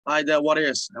Hi there, what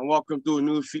is, and welcome to a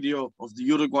new video of the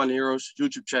Uruguayan Heroes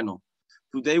YouTube channel.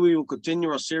 Today we will continue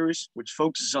our series which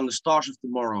focuses on the stars of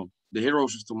tomorrow, the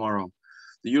heroes of tomorrow,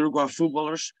 the Uruguayan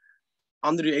footballers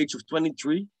under the age of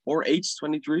 23 or age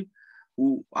 23,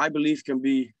 who I believe can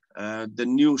be the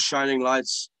new shining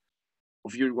lights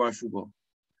of Uruguayan football.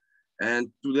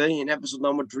 And today in episode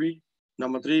number three,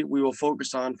 we will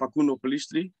focus on Facundo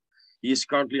Pellistri. He is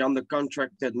currently under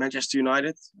contract at Manchester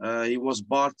United. He was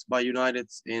bought by United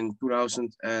in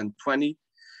 2020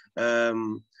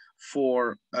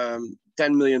 for $10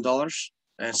 million.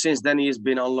 And since then, he has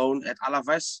been on loan at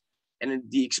Alaves. And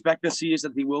the expectancy is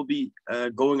that he will be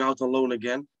going out on loan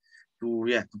again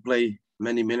to play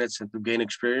many minutes and to gain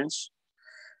experience.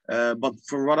 But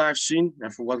from what I've seen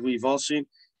and from what we've all seen,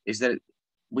 is that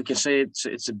we can say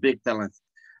it's a big talent.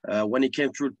 When he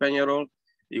came through Peñarol,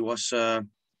 he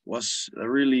was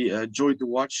really a joy to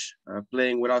watch,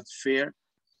 playing without fear.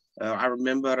 I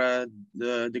remember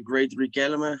the great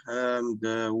Riquelme,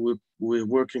 we're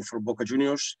working for Boca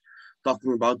Juniors,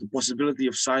 talking about the possibility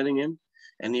of signing him,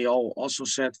 and he also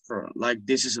said,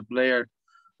 this is a player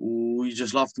who we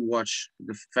just love to watch.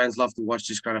 The fans love to watch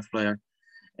this kind of player.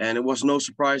 And it was no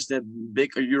surprise that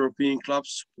big European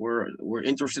clubs were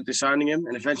interested in signing him,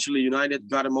 and eventually United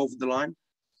got him over the line.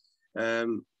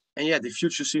 And yeah, the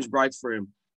future seems bright for him.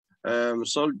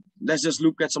 So let's just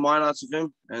look at some highlights of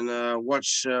him and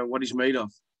watch what he's made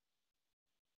of.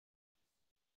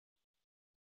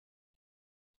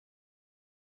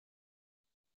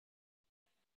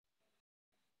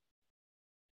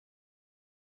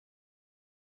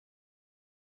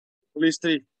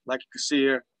 Felicity, like you can see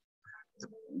here,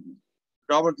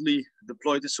 predominantly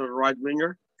deployed as a right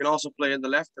winger. Can also play in the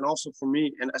left, and also for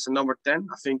me, and as a number 10,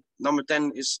 I think number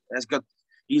 10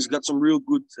 he's got some real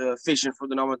good vision for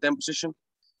the number 10 position.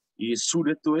 He is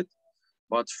suited to it,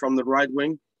 but from the right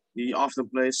wing, he often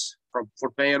plays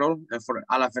for Peñarol and for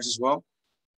Alaves as well,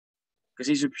 because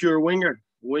he's a pure winger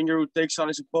who takes on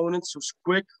his opponents, who's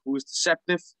quick, who is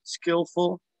deceptive,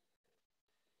 skillful,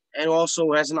 and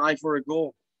also has an eye for a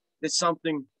goal. That is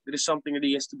something that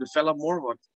he has to develop more,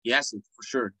 but he has it for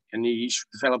sure, and he should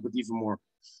develop it even more.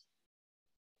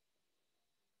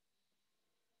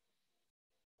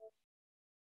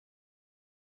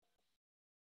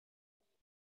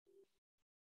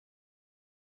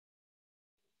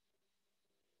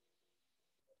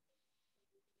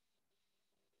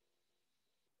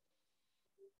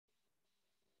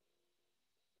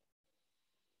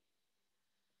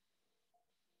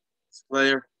 This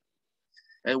player,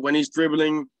 and when he's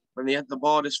dribbling, when he has the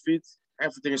ball at his feet,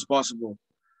 everything is possible.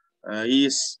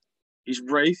 He's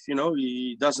brave,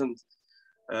 He doesn't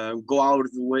go out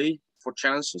of the way for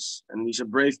chances, and he's a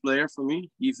brave player for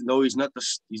me. Even though he's not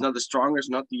the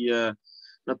strongest, not the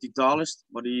tallest,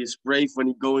 but he is brave when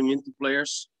he's going into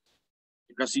players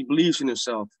because he believes in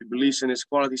himself. He believes in his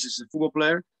qualities as a football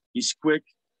player. He's quick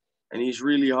and he's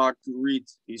really hard to read.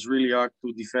 He's really hard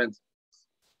to defend.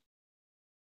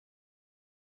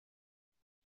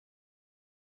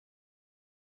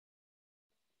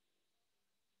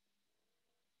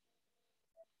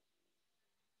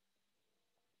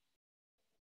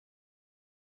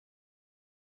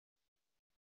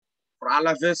 For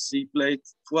Alaves, he played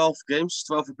 12 games,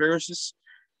 12 appearances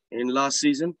in last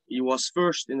season. He was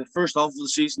first in the first half of the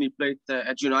season. He played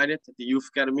at United at the youth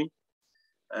academy.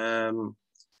 Um,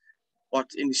 but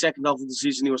in the second half of the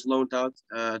season, he was loaned out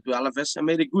to Alaves and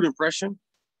made a good impression.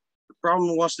 The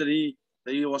problem was that he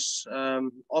was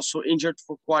also injured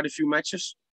for quite a few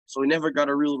matches, so he never got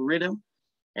a real rhythm,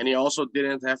 and he also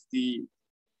didn't have the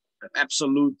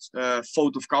absolute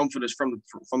vote of confidence from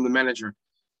the manager,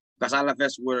 because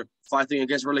Alaves were fighting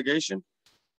against relegation.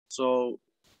 So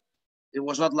it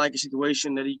was not like a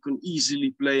situation that he could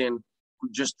easily play and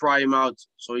could just try him out.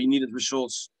 So he needed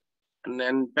results. And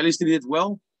then Pellistri did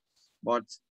well, but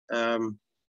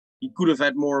he could have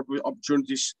had more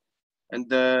opportunities. And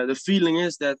the feeling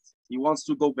is that he wants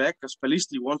to go back, because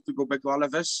Pellistri wants to go back to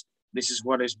Alaves. This is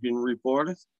what has been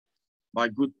reported by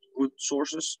good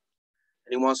sources.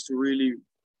 And he wants to really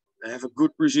have a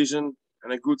good preseason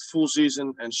and a good full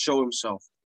season and show himself.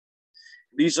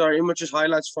 These are images,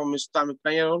 highlights from his time at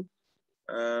Peñarol.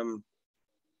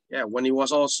 When he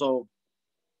was also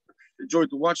a joy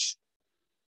to watch,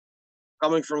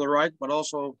 coming from the right, but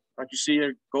also, like you see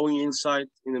here, going inside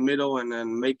in the middle and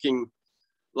then making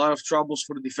a lot of troubles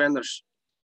for the defenders.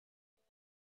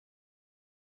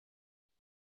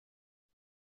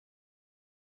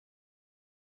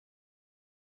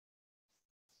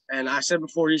 And I said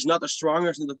before, he's not the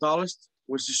strongest and the tallest,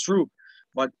 which is true.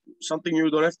 But something you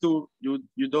don't have to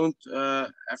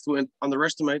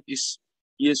underestimate is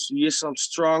he is some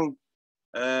strong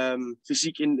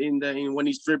physique in when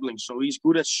he's dribbling. So he's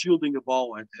good at shielding the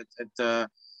ball,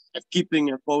 at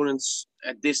keeping opponents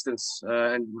at distance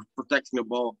and protecting the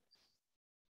ball.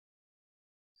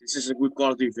 This is a good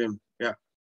quality of him. Yeah.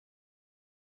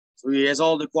 So he has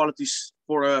all the qualities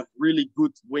for a really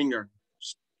good winger.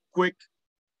 Quick,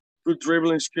 good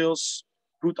dribbling skills,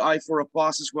 good eye for a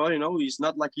pass as well. You know, he's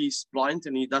not like he's blind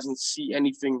and he doesn't see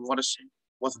anything what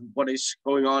is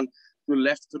going on to the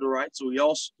left, to the right. So he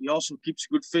also keeps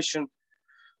good vision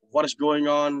of what is going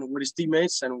on with his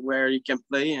teammates and where he can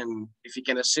play and if he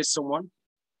can assist someone.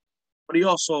 But he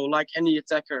also, like any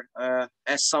attacker,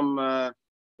 has some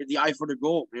the eye for the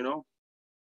goal. You know,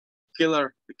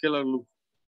 the killer look.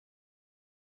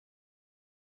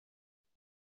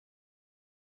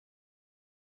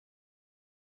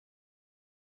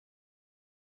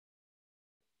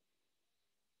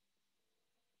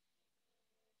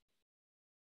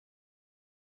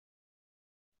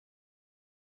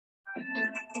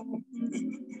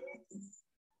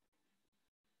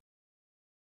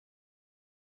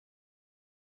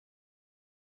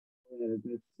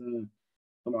 That's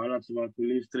some highlights about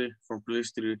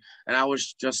Pellistri, and I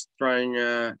was just trying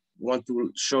want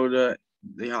to show the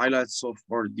highlights of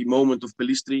or the moment of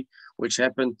Pellistri, which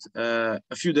happened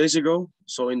a few days ago.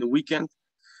 So in the weekend,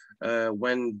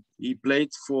 when he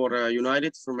played for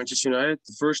United, for Manchester United,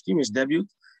 the first team, his debut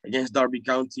against Derby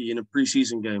County in a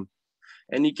preseason game,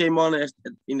 and he came on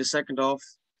in the second half,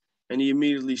 and he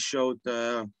immediately showed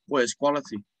his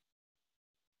quality.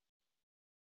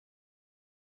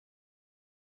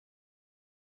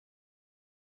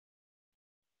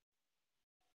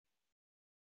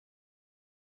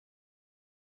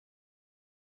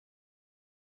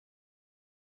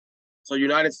 So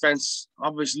United fans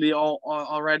obviously all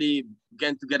already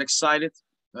began to get excited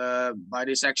by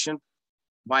this action,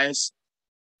 by his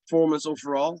performance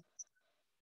overall,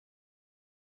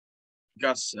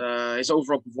 because his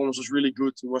overall performance was really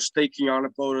good. He was taking on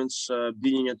opponents,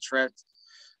 being a threat,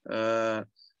 uh,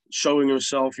 showing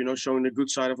himself, you know, showing the good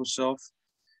side of himself.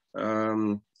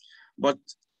 But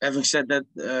having said that,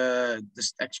 the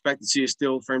expectancy is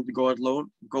still for him to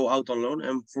go out on loan.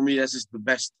 And for me, this is the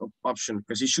best option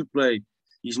because he should play.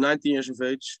 He's 19 years of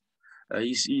age.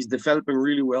 He's developing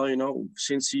really well, you know,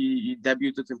 since he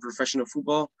debuted in professional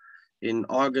football in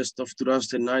August of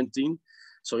 2019.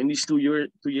 So in these 2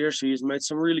 years, he has made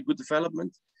some really good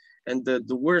development. And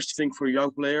the worst thing for a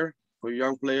young player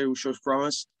who shows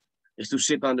promise, is to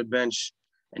sit on the bench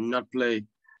and not play.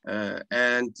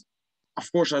 And of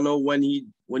course, I know when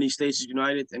he stays at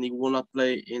United and he will not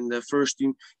play in the first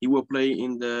team, he will play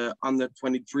in the under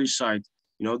 23 side,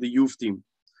 you know, the youth team.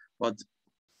 But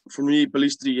for me,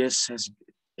 Pellistri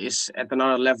is at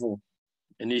another level,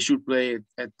 and he should play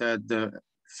at the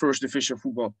first division of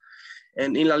football.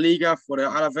 And in La Liga for the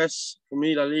Alaves, for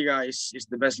me, La Liga is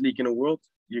the best league in the world.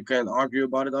 You can argue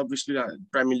about it, obviously, like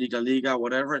Premier League, La Liga,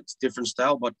 whatever. It's different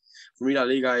style, but for me, La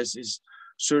Liga is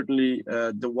certainly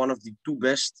the one of the two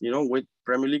best, you know, with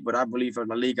Premier League. But I believe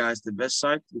La Liga is the best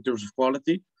side in terms of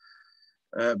quality,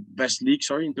 best league,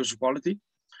 sorry, in terms of quality.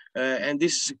 And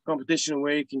this is a competition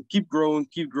where you can keep growing,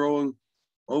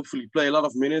 hopefully play a lot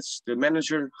of minutes. The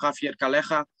manager, Javier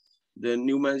Calleja, the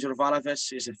new manager of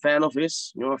Alaves, is a fan of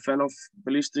his, you know, a fan of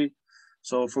Pellistri.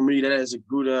 So for me, that is a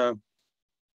good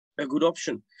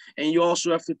option. And you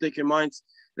also have to take in mind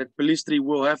that Pellistri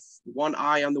will have one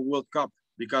eye on the World Cup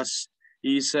because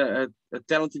he's a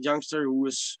talented youngster who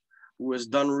has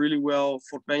done really well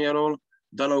for Peñarol,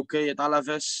 done okay at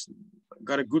Alaves,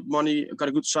 got a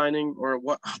good signing, or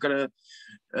what got a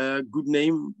good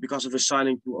name because of his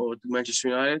signing to Manchester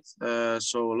United.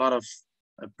 So a lot of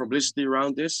publicity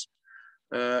around this.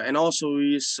 And also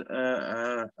he's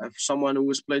someone who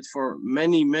has played for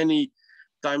many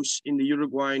times in the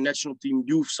Uruguay national team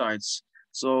youth sides.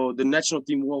 So the national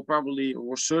team will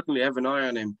certainly have an eye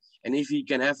on him. And if he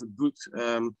can have a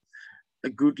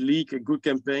good league, a good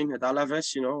campaign at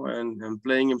Alaves, you know, and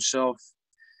playing himself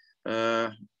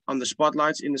in the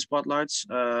spotlights,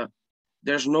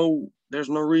 there's no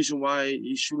reason why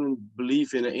he shouldn't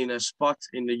believe in a spot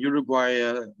in the Uruguay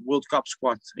World Cup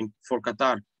squad for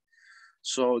Qatar.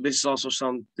 So this is also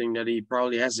something that he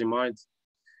probably has in mind.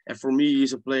 And for me,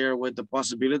 he's a player with the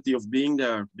possibility of being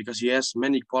there because he has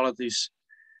many qualities,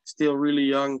 still really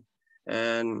young.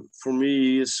 And for me,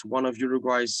 he is one of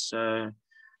Uruguay's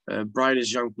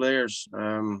brightest young players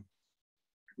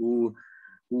who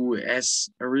has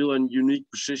a real and unique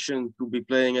position to be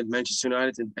playing at Manchester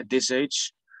United at this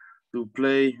age, to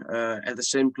play at the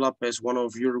same club as one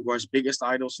of Uruguay's biggest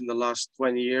idols in the last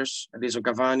 20 years, Edinson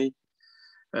Cavani.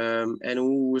 And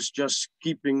who was just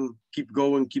keep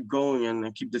going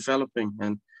and keep developing.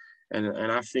 And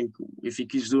And I think if he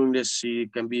keeps doing this, he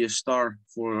can be a star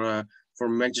for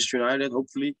Manchester United,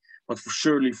 hopefully, but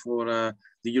surely for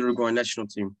the Uruguay national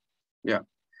team. Yeah.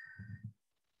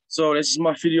 So this is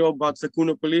my video about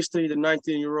Facundo Pellistri, the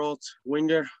 19-year-old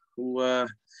winger who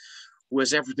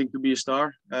has everything to be a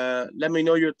star. Let me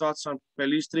know your thoughts on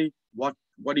Pellistri, what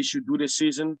he should do this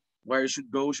season, where he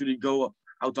should go. Should he go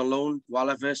out on loan to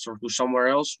Alaves or to somewhere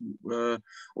else?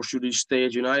 Or should he stay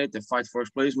at United and fight for his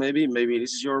place maybe? Maybe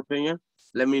this is your opinion.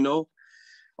 Let me know.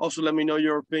 Also, let me know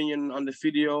your opinion on the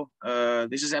video.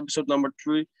 This is episode number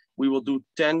 3. We will do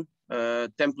 10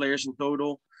 players in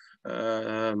total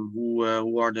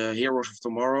who are the heroes of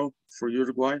tomorrow for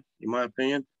Uruguay, in my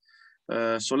opinion.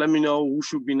 So let me know who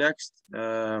should be next,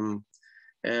 and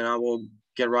I will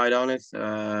get right on it.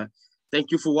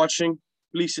 Thank you for watching.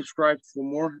 Please subscribe for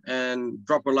more and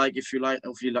drop a like if you like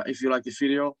the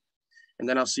video. And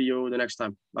then I'll see you the next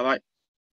time. Bye bye.